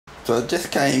So I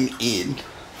just came in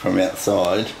from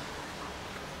outside.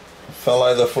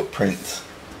 Follow the footprints.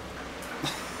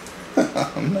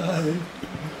 Oh no.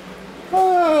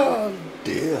 Oh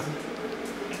dear.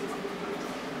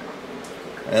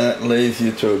 And it leads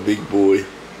you to a big boy.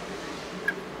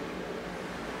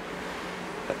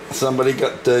 Somebody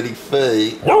got dirty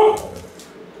feet.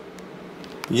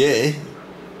 Yeah.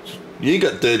 You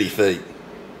got dirty feet.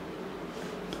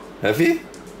 Have you?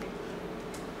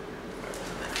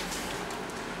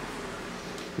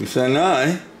 You say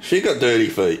no? She got dirty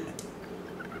feet.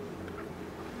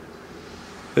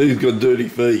 Who's got dirty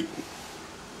feet?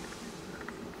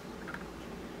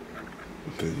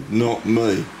 Not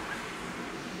me.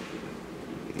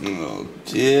 Oh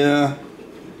dear.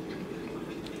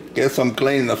 Guess I'm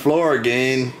cleaning the floor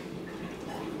again.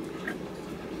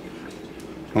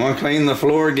 I'm gonna clean the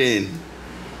floor again.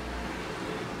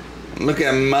 Look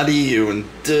how muddy you and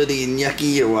dirty and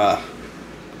yucky you are.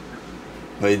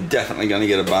 We're definitely gonna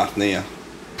get a bath now.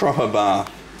 Proper bath.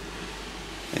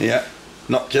 Yeah,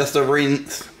 not just a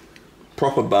rinse.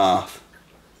 Proper bath.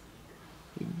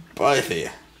 Both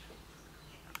here.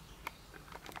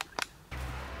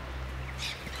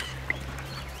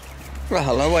 Well,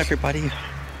 hello everybody.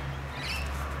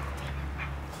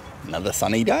 Another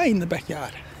sunny day in the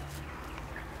backyard.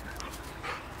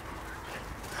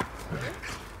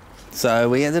 So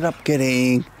we ended up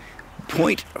getting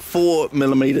 0.4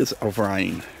 millimeters of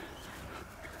rain.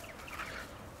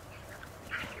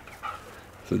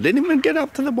 So it didn't even get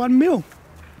up to the 1 mil.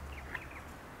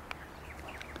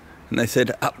 And they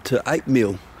said up to 8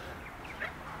 mil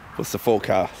was the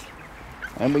forecast.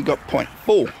 And we got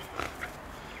 0.4.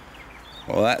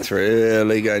 Well, that's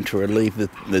really going to relieve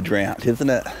the drought, isn't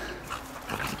it?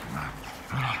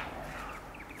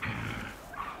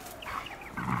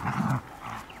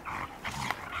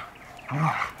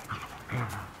 I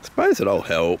suppose it all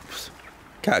helps.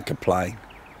 Can't complain.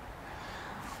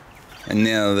 And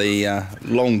now the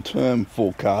long-term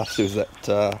forecast is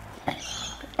that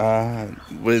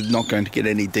we're not going to get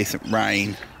any decent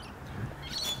rain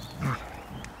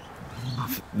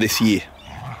this year.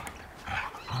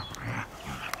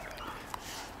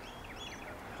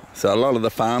 So a lot of the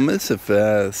farmers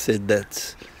have said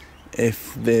that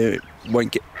if they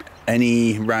won't get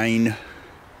any rain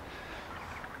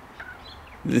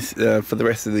this for the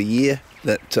rest of the year,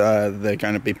 that they're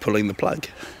going to be pulling the plug.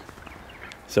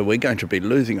 So we're going to be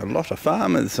losing a lot of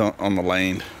farmers on the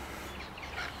land.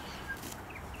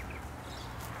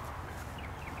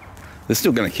 They're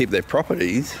still going to keep their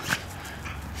properties,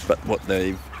 but what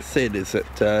they've said is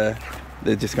that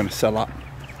they're just going to sell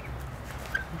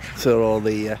all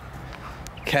the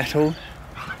cattle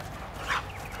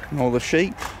and all the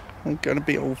sheep are going to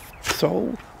be all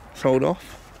sold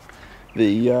off.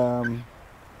 The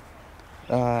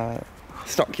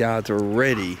stockyards are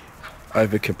already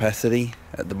over capacity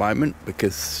at the moment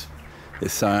because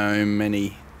there's so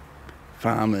many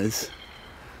farmers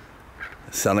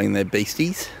selling their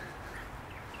beasties,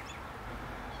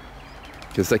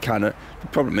 because the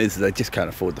problem is they just can't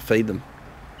afford to feed them.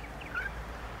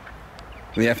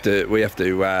 We have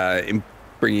to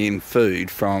bring in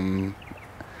food from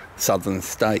southern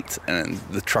states, and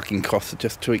the trucking costs are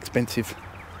just too expensive.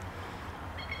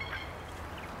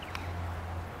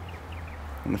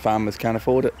 And the farmers can't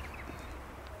afford it.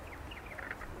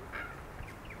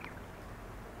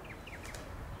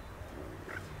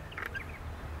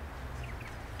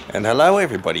 And hello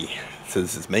everybody, so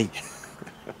this is me.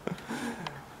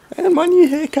 And my new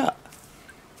haircut.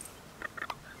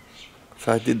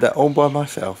 So I did that all by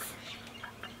myself.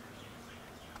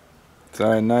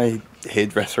 So no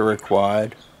hairdresser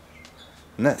required.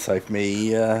 And that saved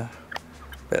me about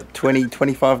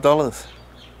 $25.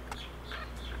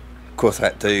 Of course I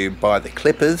had to buy the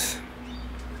clippers.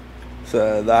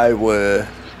 So they were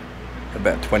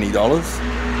about $20.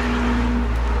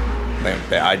 They were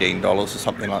about $18 or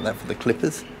something like that for the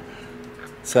clippers.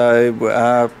 So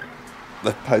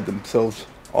they've paid themselves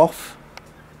off.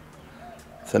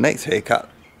 So next haircut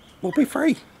will be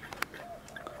free.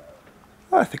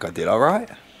 I think I did alright.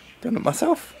 Done it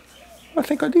myself. I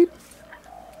think I did.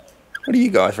 What do you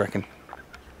guys reckon?